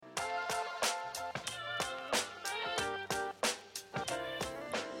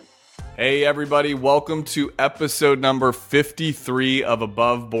Hey everybody, welcome to episode number 53 of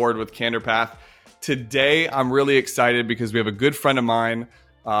Above Board with Candor Path. Today I'm really excited because we have a good friend of mine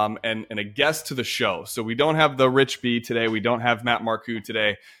and a guest to the show. So we don't have the Rich B today, we don't have Matt Marcoux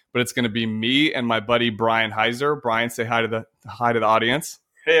today, but it's going to be me and my buddy Brian Heiser. Brian, say hi to the audience.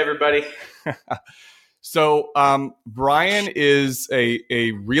 Hey everybody. So Brian is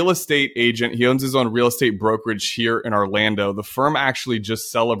a real estate agent. He owns his own real estate brokerage here in Orlando. The firm actually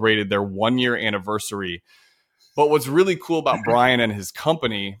just celebrated their 1-year anniversary. But what's really cool about Brian and his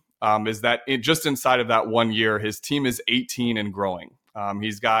company is that just inside of that 1 year, his team is 18 and growing.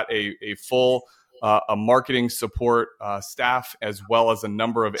 He's got a full a marketing support staff as well as a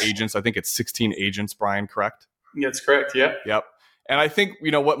number of agents. I think it's 16 agents, Brian, correct? That's correct, yeah. Yep. And I think,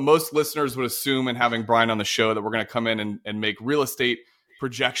 what most listeners would assume in having Brian on the show, that we're going to come in and make real estate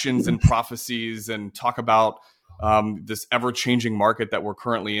projections and prophecies and talk about this ever-changing market that we're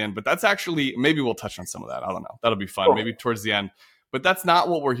currently in. But that's actually, maybe we'll touch on some of that. I don't know. That'll be fun, maybe towards the end. But that's not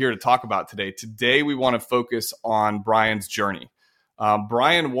what we're here to talk about today. Today, we want to focus on Brian's journey.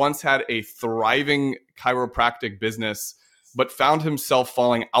 Brian once had a thriving chiropractic business, but found himself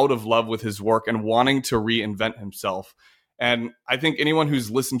falling out of love with his work and wanting to reinvent himself. And I think anyone who's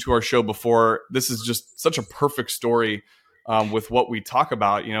listened to our show before, this is just such a perfect story with what we talk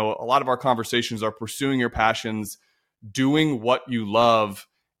about. A lot of our conversations are pursuing your passions, doing what you love.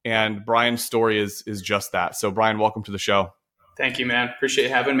 And Brian's story is just that. So Brian, welcome to the show. Thank you, man.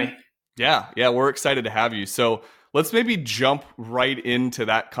 Appreciate having me. Yeah, we're excited to have you. So let's maybe jump right into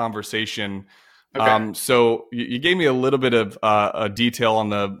that conversation. Okay. So you gave me a little bit of a detail on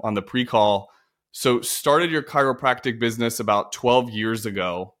the pre-call. So started your chiropractic business about 12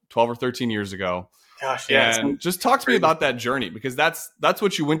 or 13 years ago. Gosh, yeah. And just talk to me about that journey, because that's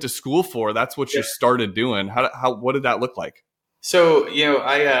what you went to school for. That's what you started doing. What did that look like? So,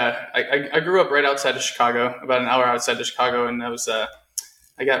 I grew up right outside of Chicago, about an hour outside of Chicago. And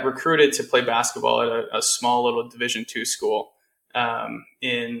I got recruited to play basketball at a small little Division II school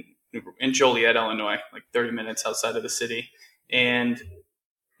in Joliet, Illinois, like 30 minutes outside of the city. And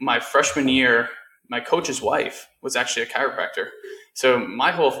my freshman year, my coach's wife was actually a chiropractor. So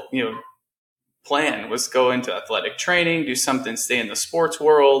my whole, plan was go into athletic training, do something, stay in the sports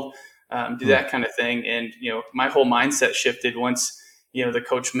world, do that kind of thing. And, my whole mindset shifted once, the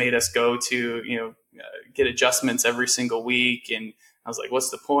coach made us go to, get adjustments every single week. And I was like,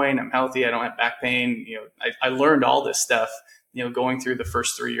 what's the point? I'm healthy. I don't have back pain. I learned all this stuff, going through the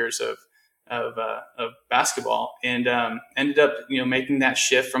first 3 years of basketball, and ended up making that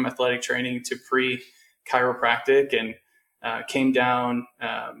shift from athletic training to pre-chiropractic, and came down,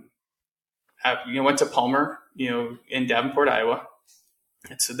 went to Palmer, in Davenport, Iowa.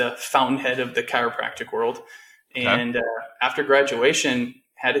 It's the fountainhead of the chiropractic world. And after graduation,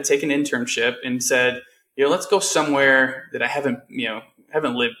 had to take an internship and said, let's go somewhere that I haven't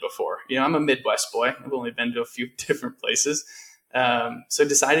lived before. I'm a Midwest boy. I've only been to a few different places. So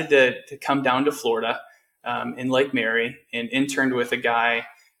decided to come down to Florida in Lake Mary, and interned with a guy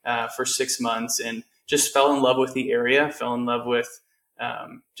for 6 months, and just fell in love with the area, fell in love with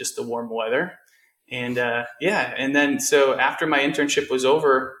just the warm weather. And and then so after my internship was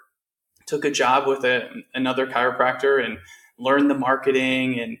over, took a job with another chiropractor and learned the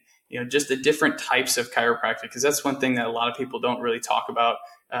marketing and just the different types of chiropractic, because that's one thing that a lot of people don't really talk about.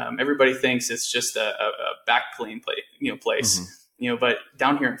 Everybody thinks it's just a back pain place. Mm-hmm. But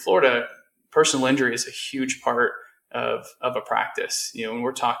down here in Florida, personal injury is a huge part of a practice. When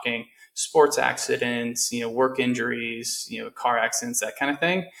we're talking sports accidents, work injuries, car accidents, that kind of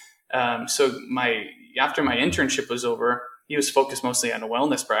thing. So after my internship was over, he was focused mostly on a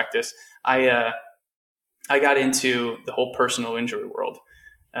wellness practice. I got into the whole personal injury world.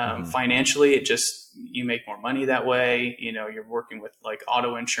 Financially, you make more money that way. You're working with like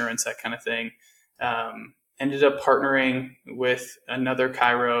auto insurance, that kind of thing. Ended up partnering with another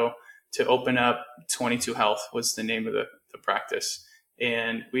chiro to open up 22 Health, was the name of the practice.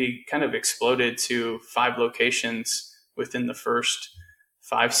 And we kind of exploded to 5 locations within the first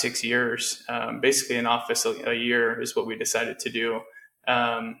 5-6 years. Basically an office a year is what we decided to do.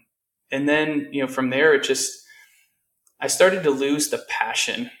 And then, from there, I started to lose the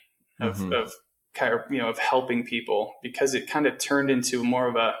passion of helping people, because it kind of turned into more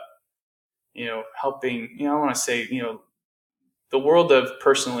of a, helping, I want to say, the world of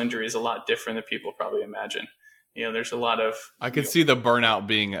personal injury is a lot different than people probably imagine. There's a lot of... I could see the burnout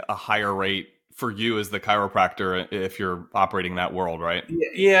being a higher rate for you as the chiropractor if you're operating that world, right?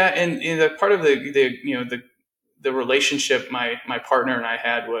 Yeah, and the part of the relationship my partner and I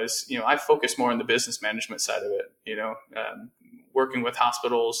had was, I focused more on the business management side of it, working with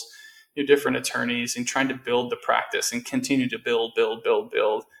hospitals, different attorneys and trying to build the practice and continue to build.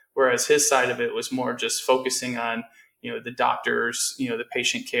 Whereas his side of it was more just focusing on, the doctors, the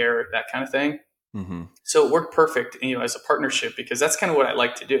patient care, that kind of thing. Mm-hmm. So it worked perfect, as a partnership, because that's kind of what I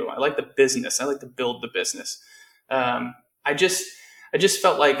like to do. I like the business. I like to build the business. I just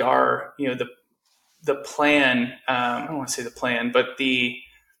felt like our, the plan, I don't want to say the plan, but the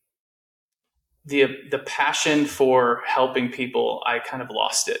passion for helping people, I kind of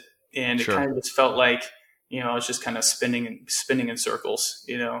lost it. And Sure. It kind of just felt like, I was just kind of spinning in circles,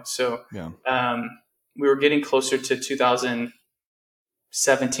 So we were getting closer to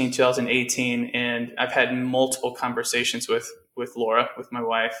 2017, 2018, and I've had multiple conversations with Laura, with my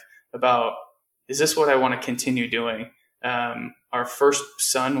wife, about, is this what I want to continue doing? Our first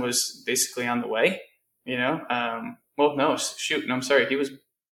son was basically on the way, well, no, shoot. No, I'm sorry. He was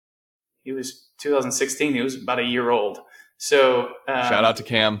 2016. He was about a year old. So, shout out to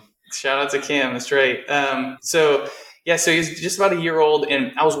Cam. That's right. So he's just about a year old,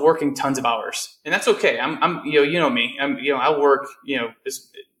 and I was working tons of hours, and that's okay. I'm you know me. I'll work,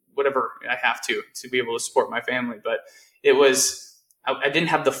 whatever I have to be able to support my family. But it was, I didn't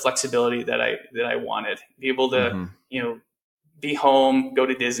have the flexibility that I wanted. Be able to, be home, go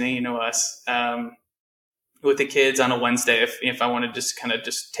to Disney, us, with the kids on a Wednesday if I wanted to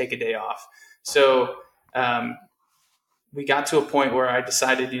just take a day off. So, we got to a point where I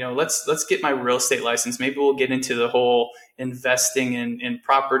decided, let's get my real estate license. Maybe we'll get into the whole investing in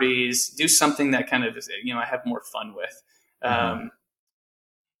properties, do something that kind of, I have more fun with.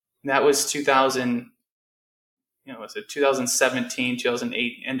 That was 2017,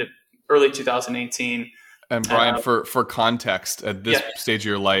 2008, early 2018. And Brian, for context, at this stage of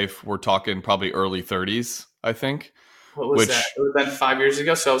your life, we're talking probably early 30s, I think. What was that? It would have been 5 years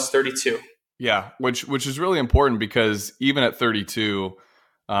ago, so I was 32. Yeah, which is really important, because even at 32,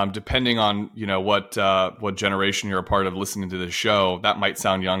 depending on what generation you're a part of listening to this show, that might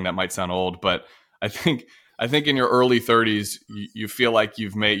sound young, that might sound old, but I think in your early 30s, you feel like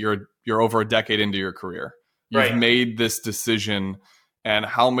you're over a decade into your career. You've made this decision. And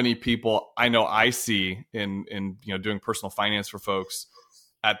how many people I know I see in doing personal finance for folks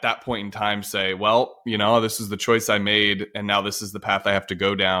at that point in time say, well, this is the choice I made, and now this is the path I have to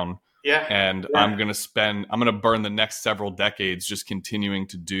go down. Yeah. And I'm going to burn the next several decades just continuing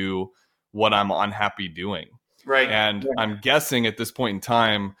to do what I'm unhappy doing. Right. And I'm guessing at this point in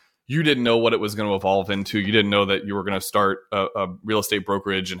time, you didn't know what it was going to evolve into. You didn't know that you were going to start a real estate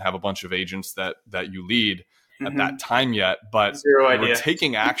brokerage and have a bunch of agents that you lead at that time yet, but you were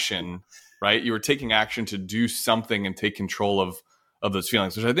taking action, right? You were taking action to do something and take control of those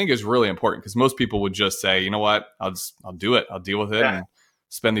feelings, which I think is really important, because most people would just say, you know what, I'll do it. I'll deal with it and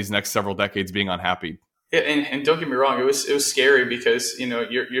spend these next several decades being unhappy. Yeah, and don't get me wrong, it was scary, because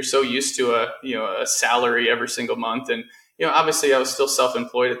you're so used to a salary every single month, and obviously I was still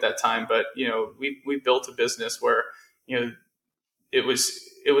self-employed at that time, but we built a business where it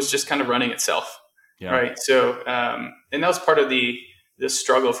was just kind of running itself. Yeah. Right. So, and that was part of the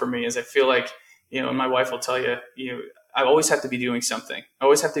struggle for me, is I feel like, and my wife will tell you, I always have to be doing something. I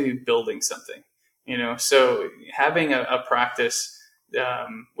always have to be building something, so having a practice,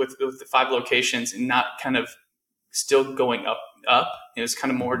 with the 5 locations and not kind of still going up, it was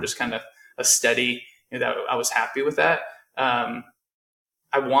kind of more just kind of a steady, that I was happy with that. I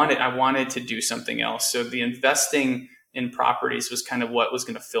wanted to do something else. So the investing in properties was kind of what was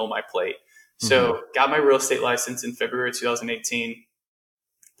going to fill my plate. So got my real estate license in February 2018,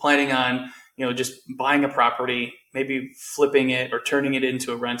 planning on, just buying a property, maybe flipping it or turning it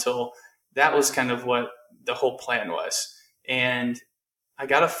into a rental. That was kind of what the whole plan was. And I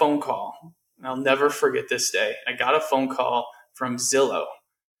got a phone call, and I'll never forget this day. I got a phone call from Zillow,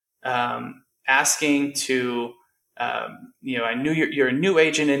 asking to, I knew you're a new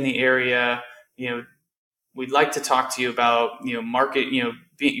agent in the area. We'd like to talk to you about,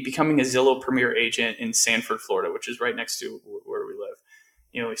 becoming a Zillow Premier agent in Sanford, Florida, which is right next to where we live.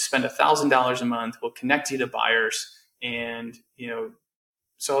 We spend $1,000 a month. We'll connect you to buyers. And,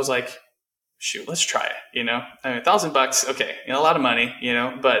 so I was like, shoot, let's try it. $1,000. Okay. A lot of money,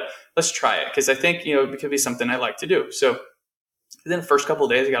 but let's try it. Cause I think, it could be something I like to do. So then the first couple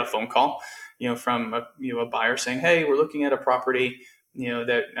of days, I got a phone call, from a buyer saying, hey, we're looking at a property,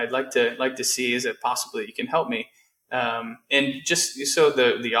 that I'd like to see. Is it possible that you can help me? And just so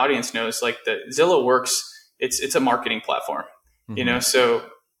the audience knows, like, the Zillow works, it's a marketing platform, so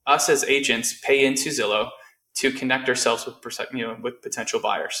us as agents pay into Zillow to connect ourselves with potential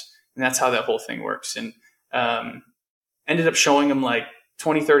buyers. And that's how that whole thing works. And, ended up showing them like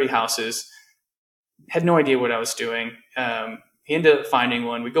 20, 30 houses, had no idea what I was doing. he ended up finding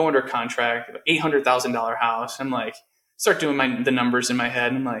one. We go under contract, $800,000 house. I'm like, start doing the numbers in my head.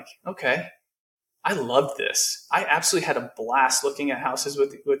 And I'm like, okay, I loved this. I absolutely had a blast looking at houses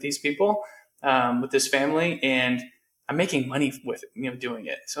with these people, with this family, and I'm making money with doing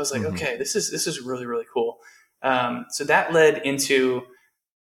it. So I was like, okay, this is really, really cool. So that led into,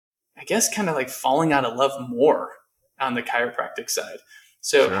 I guess, kind of like falling out of love more on the chiropractic side.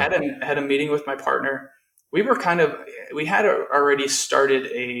 So had a meeting with my partner. We had already started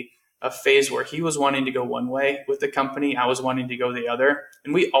a phase where he was wanting to go one way with the company. I was wanting to go the other.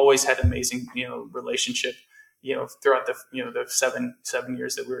 And we always had amazing, relationship, throughout the seven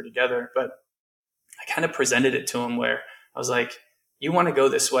years that we were together. But I kind of presented it to him where I was like, you want to go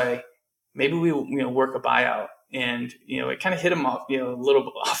this way, maybe we, work a buyout. And, it kind of hit him off, a little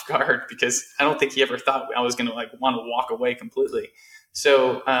bit off guard, because I don't think he ever thought I was going to want to walk away completely.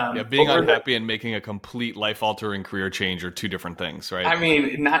 So, being unhappy and making a complete life altering career change are two different things, right? I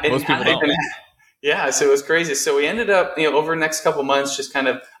mean, most people don't. Yeah. So it was crazy. So we ended up, over the next couple of months, just kind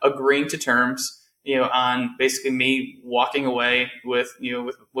of agreeing to terms, on basically me walking away with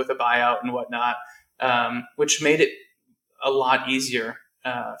a buyout and whatnot, which made it a lot easier,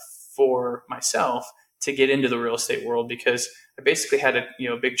 for myself to get into the real estate world, because I basically had a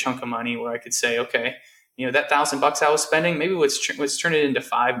big chunk of money where I could say, okay, that $1,000 I was spending, maybe let's turn it into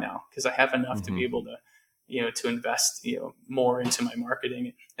 $5 now, because I have enough to be able to to invest more into my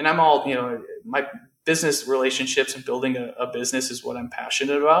marketing. And I'm all my business relationships and building a business is what I'm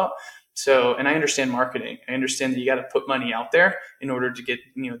passionate about. So, and I understand marketing. I understand that you got to put money out there in order to get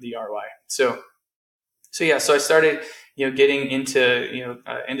the ROI. So I started getting into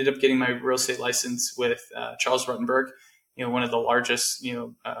ended up getting my real estate license with Charles Rutenberg, one of the largest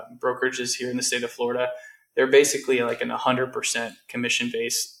brokerages here in the state of Florida. They're basically like an 100% commission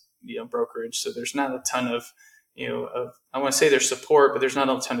based brokerage. So there's not a ton of I want to say there's support, but there's not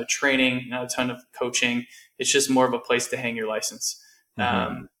a ton of training, not a ton of coaching. It's just more of a place to hang your license.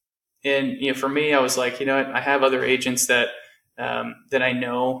 And for me, I was like, I have other agents that I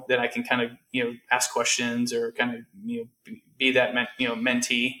know that I can kind of, ask questions or kind of, be that,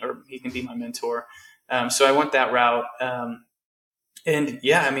 mentee, or he can be my mentor. So I went that route.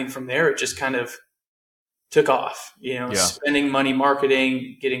 And from there, it just kind of took off, spending money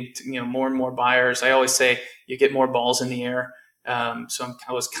marketing, getting, more and more buyers. I always say you get more balls in the air. So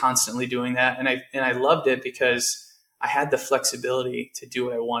I was constantly doing that. And I loved it because I had the flexibility to do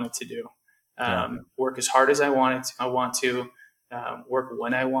what I wanted to do. Work as hard as I want to, work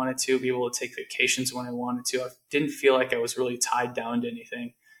when I wanted to, be able to take vacations when I wanted to. I didn't feel like I was really tied down to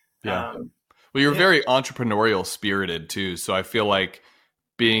anything. Well, you're very entrepreneurial spirited too. So I feel like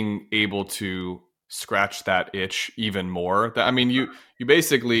being able to scratch that itch even more. You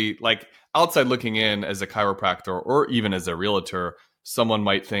basically, like, outside looking in as a chiropractor or even as a realtor, someone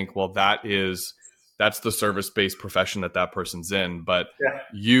might think, well, that's the service-based profession that person's in. But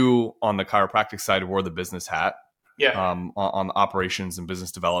you on the chiropractic side wore the business hat. On operations and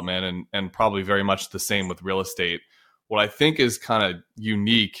business development, and probably very much the same with real estate. What I think is kind of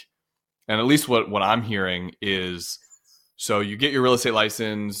unique, and at least what I'm hearing is, so you get your real estate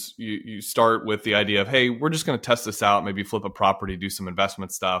license, you start with the idea of, hey, we're just going to test this out, maybe flip a property, do some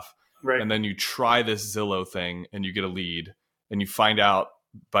investment stuff. Right. And then you try this Zillow thing and you get a lead, and you find out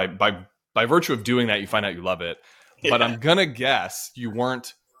by virtue of doing that, you find out you love it. Yeah. But I'm going to guess you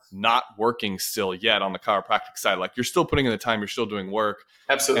weren't not working still yet on the chiropractic side. Like, you're still putting in the time, you're still doing work.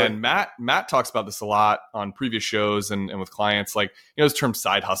 Absolutely. And Matt talks about this a lot on previous shows and with clients. Like, this term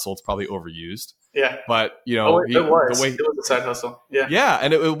side hustle, it's probably overused. Yeah. But it was a side hustle. Yeah. Yeah.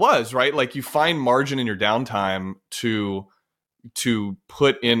 And it was, right? Like, you find margin in your downtime to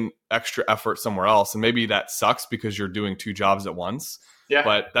put in extra effort somewhere else. And maybe that sucks because you're doing two jobs at once. Yeah.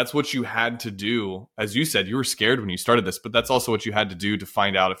 But that's what you had to do. As you said, you were scared when you started this, but that's also what you had to do to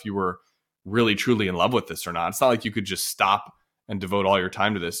find out if you were really, truly in love with this or not. It's not like you could just stop and devote all your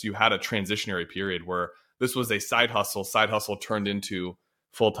time to this. You had a transitionary period where this was a side hustle turned into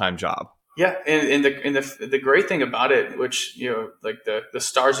full-time job. Yeah. And the great thing about it, which, like the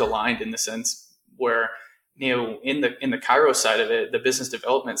stars aligned in the sense where, in the chiro side of it, the business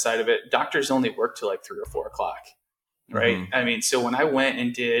development side of it, doctors only work till like 3 or 4 o'clock. Right. Mm-hmm. So when I went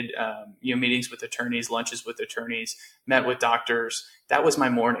and did, meetings with attorneys, lunches with attorneys, met with doctors, that was my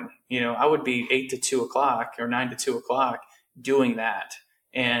morning. I would be 8 to 2 o'clock or 9 to 2 o'clock doing that.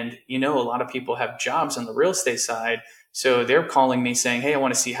 And, a lot of people have jobs on the real estate side. So they're calling me saying, hey, I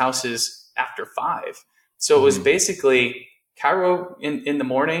want to see houses after 5. So it was basically chiro in the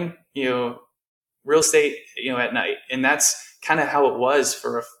morning, real estate, at night. And that's kind of how it was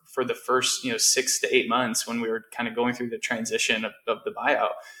for for the first, 6 to 8 months when we were kind of going through the transition of the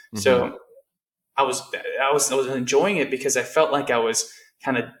buyout. Mm-hmm. So I was enjoying it because I felt like I was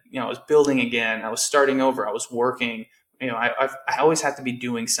kind of, I was building again. I was starting over. I was working. I always had to be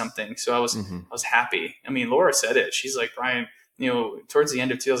doing something. So I was happy. I mean, Laura said it. She's like, Brian, towards the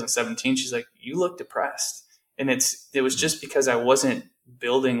end of 2017, she's like, you look depressed. And it was just because I wasn't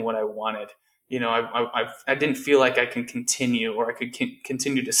building what I wanted. I didn't feel like I can continue, or I could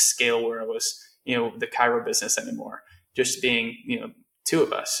continue to scale where I was, the Chiro business anymore, just being, two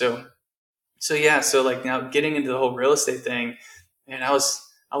of us. So like now getting into the whole real estate thing, and I was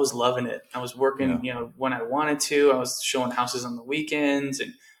loving it. I was working, when I wanted to. I was showing houses on the weekends,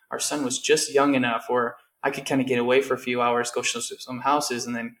 and our son was just young enough where I could kind of get away for a few hours, go show some houses,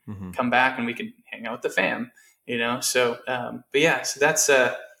 and then come back and we could hang out with the fam, So, so that's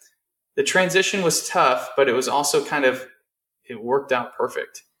the transition was tough, but it was also it worked out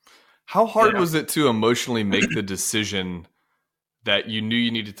perfect. How hard was it to emotionally make the decision that you knew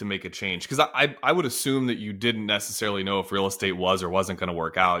you needed to make a change? Because I would assume that you didn't necessarily know if real estate was or wasn't going to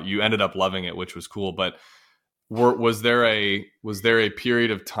work out. You ended up loving it, which was cool. But was there a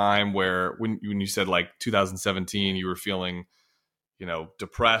period of time where when you said like 2017, you were feeling,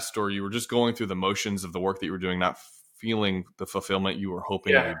 depressed, or you were just going through the motions of the work that you were doing, not feeling the fulfillment you were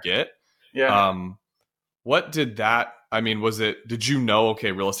hoping you would get? Yeah. What did that, did you know,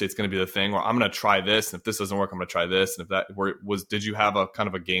 okay, real estate's going to be the thing, or I'm going to try this, and if this doesn't work, I'm going to try this. And if that did you have a kind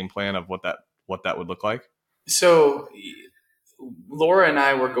of a game plan of what that would look like? So Laura and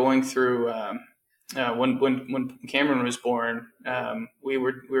I were going through, when Cameron was born, we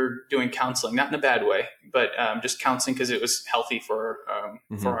were doing counseling, not in a bad way, but just counseling because it was healthy for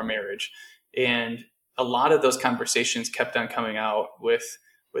our marriage. And a lot of those conversations kept on coming out with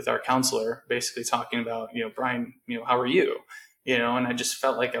our counselor, basically talking about, Brian, how are you? And I just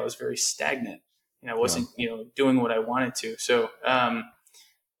felt like I was very stagnant, and I wasn't, doing what I wanted to. So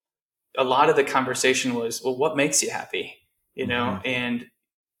a lot of the conversation was, well, what makes you happy? And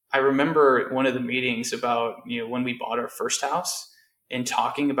I remember one of the meetings about, when we bought our first house and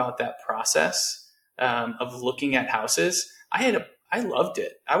talking about that process of looking at houses. I loved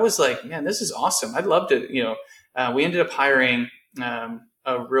it. I was like, man, this is awesome. I'd love to, we ended up hiring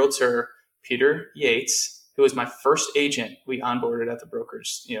a realtor, Peter Yates, who was my first agent we onboarded at the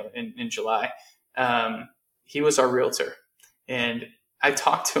brokers, in July. He was our realtor. And I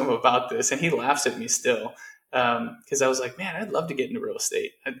talked to him about this, and he laughs at me still. Because I was like, man, I'd love to get into real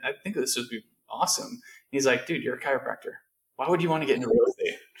estate. I think this would be awesome. And he's like, dude, you're a chiropractor. Why would you want to get into real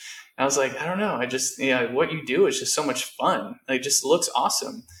estate? And I was like, I don't know. I just, what you do is just so much fun. It just looks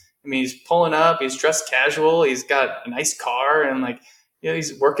awesome. I mean, he's pulling up, he's dressed casual, he's got a nice car, and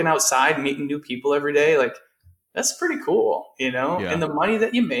he's working outside, meeting new people every day. Like, that's pretty cool, Yeah. And the money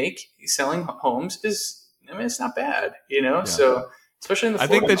that you make selling homes is, it's not bad, Yeah. So, especially in the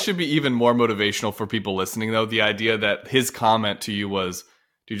Florida I think that should be even more motivational for people listening, though. The idea that his comment to you was,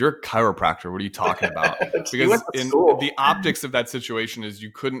 dude, you're a chiropractor. What are you talking about? Because the optics of that situation is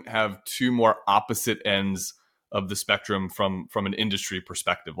you couldn't have two more opposite ends of the spectrum from an industry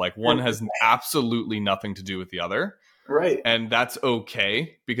perspective. Like, one has absolutely nothing to do with the other. Right. And that's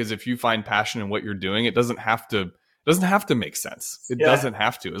okay, because if you find passion in what you're doing, it doesn't have to make sense. It doesn't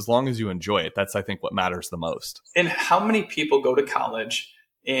have to, as long as you enjoy it. That's, I think, what matters the most. And how many people go to college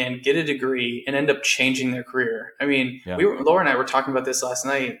and get a degree and end up changing their career? I mean, Laura and I were talking about this last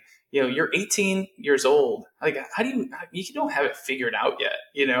night. You're 18 years old. Like, how do you don't have it figured out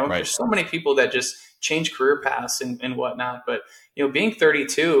yet? Right. There's so many people that just change career paths and whatnot. But, being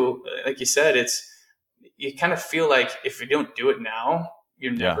 32, like you said, you kind of feel like if you don't do it now,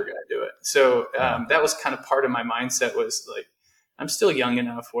 you're never going to do it. So that was kind of part of my mindset, was like, I'm still young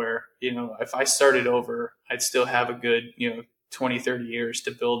enough where, if I started over, I'd still have a good, 20, 30 years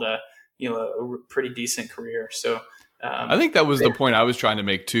to build a pretty decent career. So I think that was the point I was trying to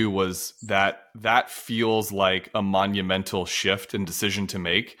make too, was that feels like a monumental shift and decision to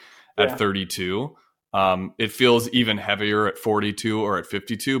make at 32. It feels even heavier at 42 or at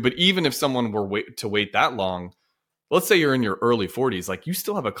 52. But even if someone were to wait that long, let's say you're in your early 40s, like, you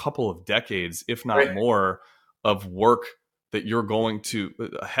still have a couple of decades, if not more, of work that you're going to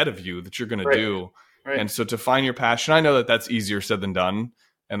ahead of you that you're going to do. Right. And so to find your passion, I know that that's easier said than done.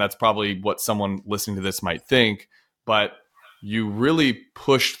 And that's probably what someone listening to this might think, but you really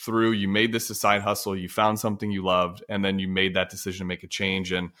pushed through, you made this a side hustle, you found something you loved, and then you made that decision to make a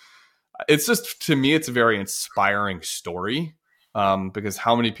change. And it's just, to me, it's a very inspiring story. Because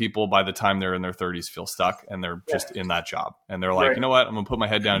how many people by the time they're in their 30s feel stuck and they're just in that job and they're like, you know what, I'm going to put my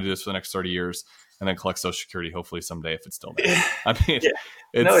head down and do this for the next 30 years and then collect Social Security, hopefully someday if it's still there. I mean,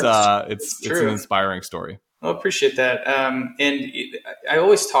 it's an inspiring story. Well, I appreciate that. And I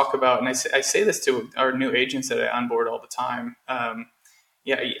always talk about, and I say this to our new agents that I onboard all the time. I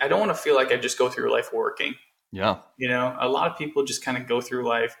don't want to feel like I just go through life working. Yeah. A lot of people just kind of go through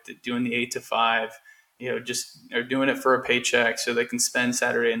life doing the 8 to 5, just are doing it for a paycheck so they can spend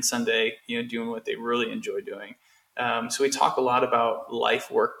Saturday and Sunday, doing what they really enjoy doing. So we talk a lot about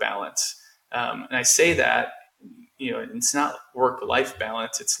life-work balance. And I say that, it's not work-life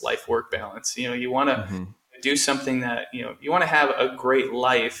balance, it's life-work balance. You want to do something that, you want to have a great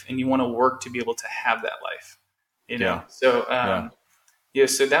life and you want to work to be able to have that life, So,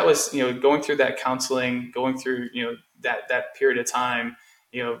 so that was, going through that counseling, going through, that period of time,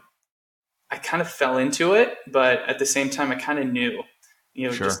 I kind of fell into it, but at the same time, I kind of knew,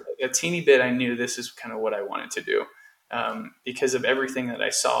 just a teeny bit, I knew this is kind of what I wanted to do, because of everything that I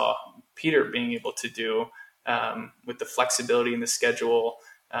saw Peter being able to do, with the flexibility in the schedule,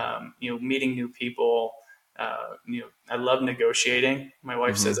 meeting new people. I love negotiating. My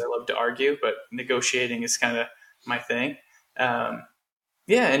wife says I love to argue, but negotiating is kind of my thing.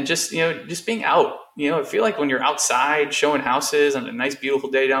 And just being out, I feel like when you're outside showing houses on a nice, beautiful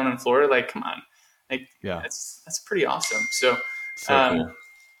day down in Florida, like, come on, that's pretty awesome. So cool.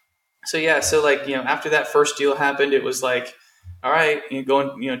 After that first deal happened, it was like, all right,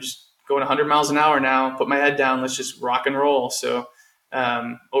 just going 100 miles an hour now, put my head down, let's just rock and roll. So,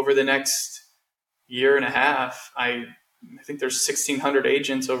 over the next year and a half, I think there's 1,600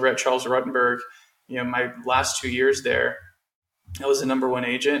 agents over at Charles Rutenberg. My last 2 years there, I was the number one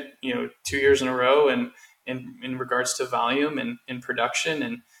agent, 2 years in a row, and in regards to volume and production,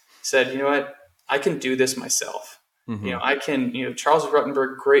 and said, you know what, I can do this myself. I can, Charles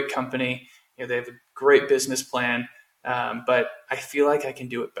Rutenberg, great company, they have a great business plan, but I feel like I can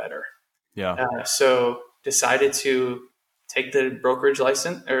do it better. So decided to take the brokerage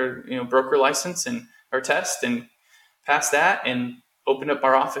license or, broker license or test and pass that, and opened up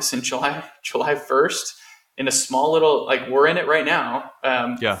our office in July 1st. In a small little, we're in it right now,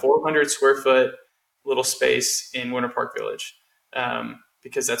 400 square foot little space in Winter Park Village,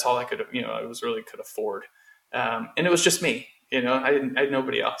 because that's all I could, could afford. And it was just me, I had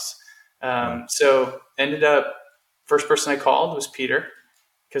nobody else. So ended up, first person I called was Peter,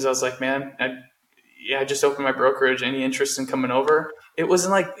 because I was like, man, I just opened my brokerage. Any interest in coming over? It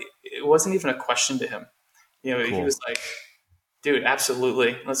wasn't even a question to him. Cool. He was like, dude,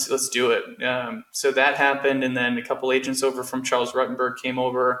 absolutely. Let's do it. So that happened. And then a couple agents over from Charles Rutenberg came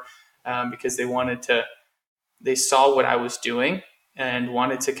over, because they saw what I was doing and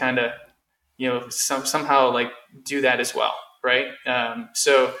wanted to kind of, somehow do that as well. Right.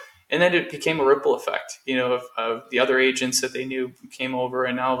 And then it became a ripple effect, of the other agents that they knew came over.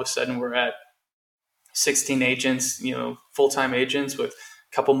 And now all of a sudden we're at 16 agents, full-time agents with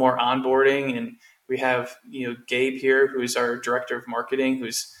a couple more onboarding. And we have, Gabe here, who's our director of marketing,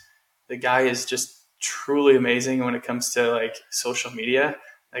 the guy is just truly amazing when it comes to social media.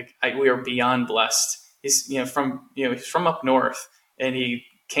 We are beyond blessed. He's, he's from up north, and he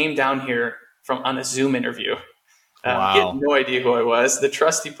came down here on a Zoom interview. Wow. He had no idea who I was. The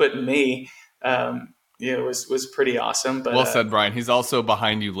trust he put in me, was pretty awesome. But, well said, Brian. He's also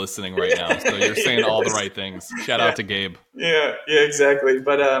behind you listening right now. So you're saying all the right things. Shout out to Gabe. Yeah, exactly.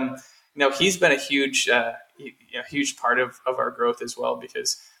 But, he's been a huge part of our growth as well,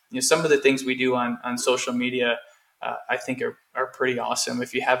 because, some of the things we do on social media, I think are pretty awesome.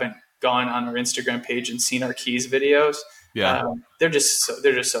 If you haven't gone on our Instagram page and seen our keys videos, they're just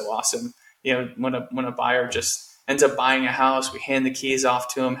so awesome. When a buyer just ends up buying a house, we hand the keys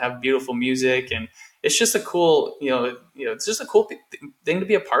off to them, have beautiful music, and it's just a cool, it's just a cool thing to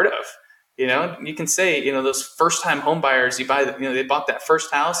be a part of. You can say, those first time home buyers, they bought that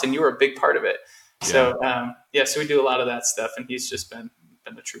first house and you were a big part of it. Yeah. So we do a lot of that stuff, and he's just been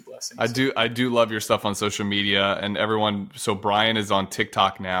a true blessing. I do love your stuff on social media, and everyone. So Brian is on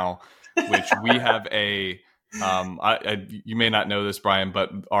TikTok now, which we have you may not know this, Brian,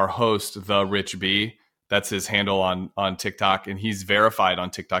 but our host, The Rich B, that's his handle on TikTok, and he's verified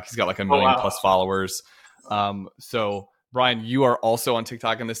on TikTok. He's got 1 million plus followers. So Brian, you are also on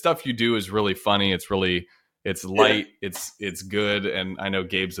TikTok, and the stuff you do is really funny. It's light. It's good. And I know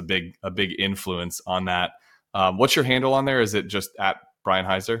Gabe's a big influence on that. What's your handle on there? Is it just at Brian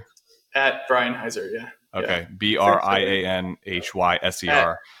Heiser? At Brian Heiser. Yeah. Okay.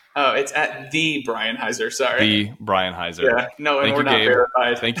 BrianHyser. Oh, it's at the Brian Heiser. Sorry. The Brian Heiser. Yeah. No, and we're not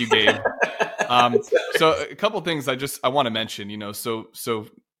verified. Thank you, Gabe. So a couple of things I want to mention, so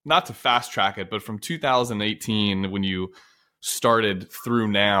not to fast track it, but from 2018 when you started through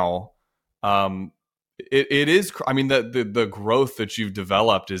now, it is. I mean, the growth that you've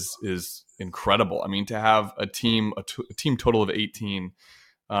developed is incredible. I mean, to have a team total of 18.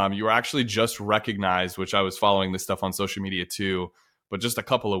 You were actually just recognized, which I was following this stuff on social media too. But just a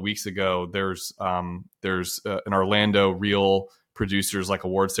couple of weeks ago, there's an Orlando Real Producers like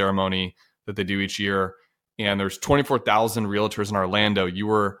award ceremony that they do each year, and there's 24,000 realtors in Orlando. You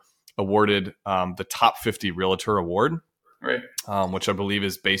were awarded the top 50 realtor award, right? Which I believe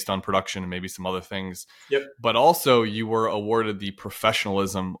is based on production and maybe some other things. Yep. But also, you were awarded the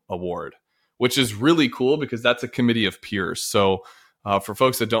Professionalism Award, which is really cool because that's a committee of peers. So for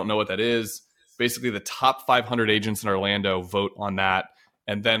folks that don't know what that is, basically the top 500 agents in Orlando vote on that.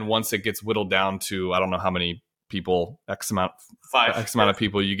 And then once it gets whittled down to, I don't know how many people, X amount of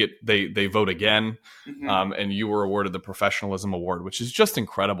people you get, they vote again. Mm-hmm. And you were awarded the Professionalism Award, which is just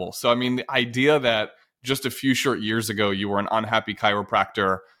incredible. So, I mean, the idea that just a few short years ago, you were an unhappy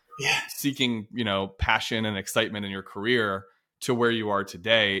chiropractor seeking, passion and excitement in your career to where you are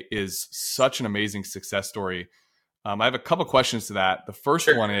today is such an amazing success story. I have a couple questions to that. The first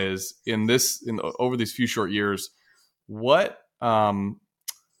one is over these few short years, what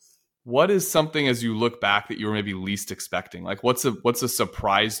is something as you look back that you were maybe least expecting? Like what's a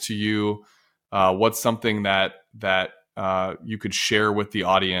surprise to you? What's something that you could share with the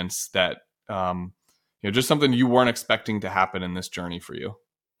audience that, just something you weren't expecting to happen in this journey for you?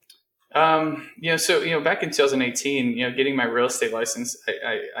 So back in 2018, getting my real estate license,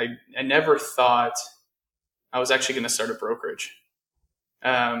 I never thought I was actually going to start a brokerage.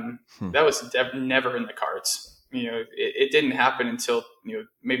 That was never in the cards. It didn't happen until,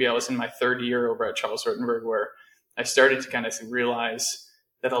 maybe I was in my third year over at Charles Rutenberg, where I started to kind of realize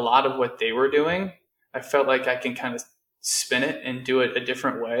that a lot of what they were doing, I felt like I can kind of spin it and do it a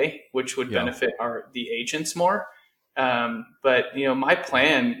different way, which would benefit the agents more. But my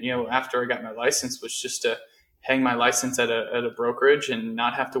plan, after I got my license was just to hang my license at a brokerage and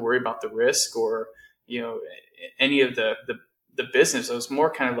not have to worry about the risk or, any of the business. I was more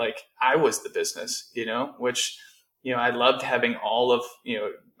kind of like I was the business, which, I loved having all of,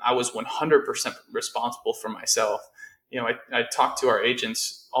 I was 100% responsible for myself. I talk to our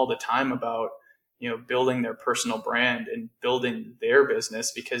agents all the time about, building their personal brand and building their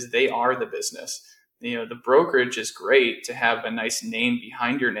business because they are the business. The brokerage is great to have a nice name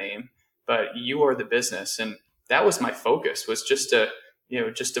behind your name, but you are the business. And that was my focus, was just to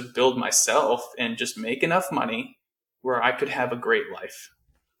build myself and just make enough money where I could have a great life.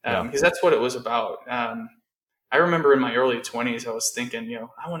 Because that's what it was about. I remember in my early 20s, I was thinking,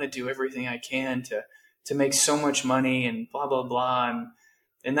 I want to do everything I can to make so much money and blah, blah, blah.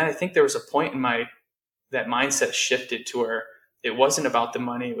 And then I think there was a point in that mindset shifted to where it wasn't about the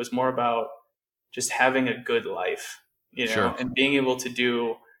money. It was more about just having a good life, and being able to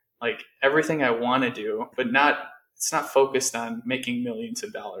do like everything I want to do, but it's not focused on making millions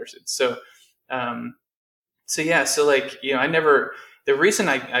of dollars. The reason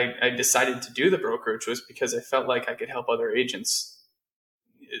I decided to do the brokerage was because I felt like I could help other agents,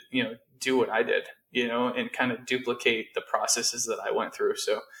 do what I did, and kind of duplicate the processes that I went through.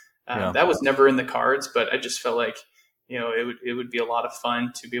 So that was never in the cards, but I just felt like, it would be a lot of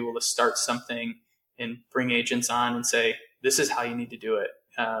fun to be able to start something and bring agents on and say, this is how you need to do it.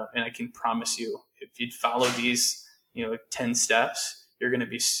 And I can promise you, if you follow these, 10 steps, you're going to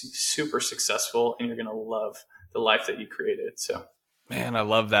be super successful and you're going to love the life that you created. So, man, I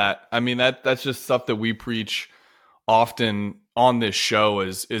love that. I mean, that's just stuff that we preach often on this show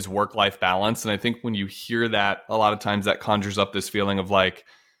is work-life balance. And I think when you hear that, a lot of times that conjures up this feeling of like,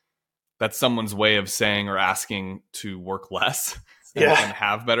 that's someone's way of saying or asking to work less and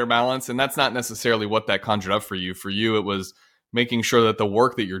have better balance. And that's not necessarily what that conjured up for you. For you, it was making sure that the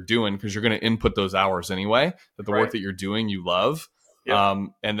work that you're doing, because you're going to input those hours anyway, that the work that you're doing, you love. Yep.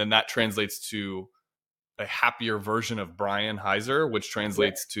 And then that translates to a happier version of Brian Heiser, which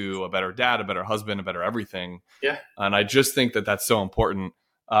translates to a better dad, a better husband, a better everything. Yeah. And I just think that that's so important.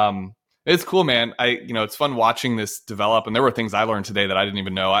 It's cool, man. It's fun watching this develop. And there were things I learned today that I didn't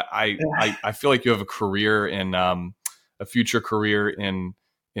even know. I feel like you have a career in a future career in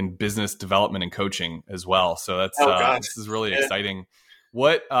business development and coaching as well. So that's this is really exciting.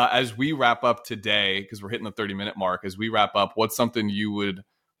 What as we wrap up today, because we're hitting the 30-minute mark, as we wrap up, what's something you would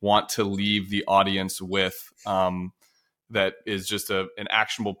want to leave the audience with that is just an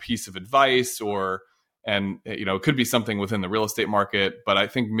actionable piece of advice, it could be something within the real estate market, but I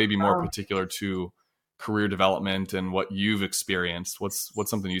think maybe more particular to career development and what you've experienced. What's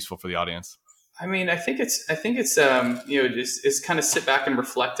something useful for the audience? I mean, I think it's just kind of sit back and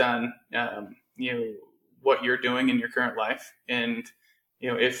reflect on, what you're doing in your current life, and,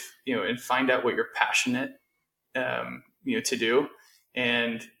 and find out what you're passionate, to do.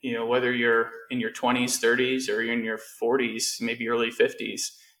 And, whether you're in your 20s, 30s, or you're in your 40s, maybe early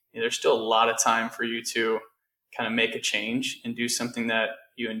 50s, there's still a lot of time for you to kind of make a change and do something that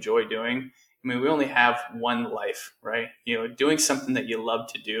you enjoy doing. I mean, we only have one life, right? Doing something that you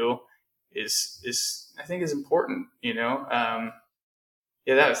love to do is I think is important, I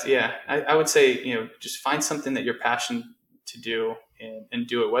would say, just find something that you're passionate to do and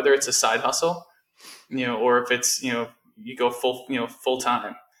do it, whether it's a side hustle, or if it's, you go full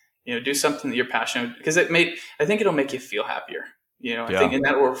time, do something that you're passionate, because I think it'll make you feel happier, I think, and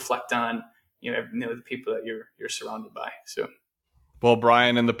that will reflect on, the people that you're surrounded by. So. Well,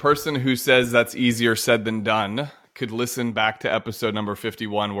 Brian, and the person who says that's easier said than done could listen back to episode number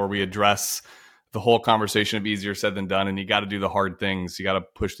 51, where we address the whole conversation of easier said than done. And you got to do the hard things. You got to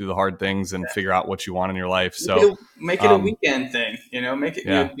push through the hard things and figure out what you want in your life. So make it a weekend thing, make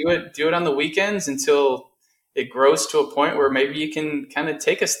it, do it on the weekends until it grows to a point where maybe you can kind of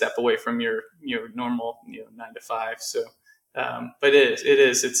take a step away from your normal, 9 to 5. So, but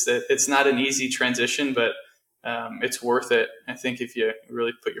it's not an easy transition, but it's worth it, I think, if you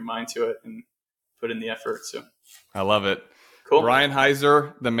really put your mind to it and put in the effort. So I love it. Cool. Brian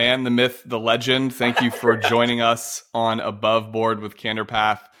Heiser, the man, the myth, the legend. Thank you for joining us on Above Board with Candor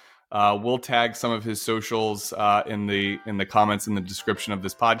Path. We'll tag some of his socials in the comments in the description of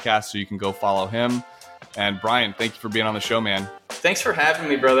this podcast, so you can go follow him. And Brian, thank you for being on the show, man. Thanks for having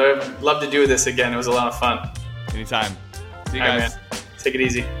me, brother. I'd love to do this again. It was a lot of fun. Anytime. See you guys. All right, man. Take it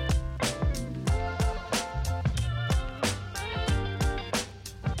easy.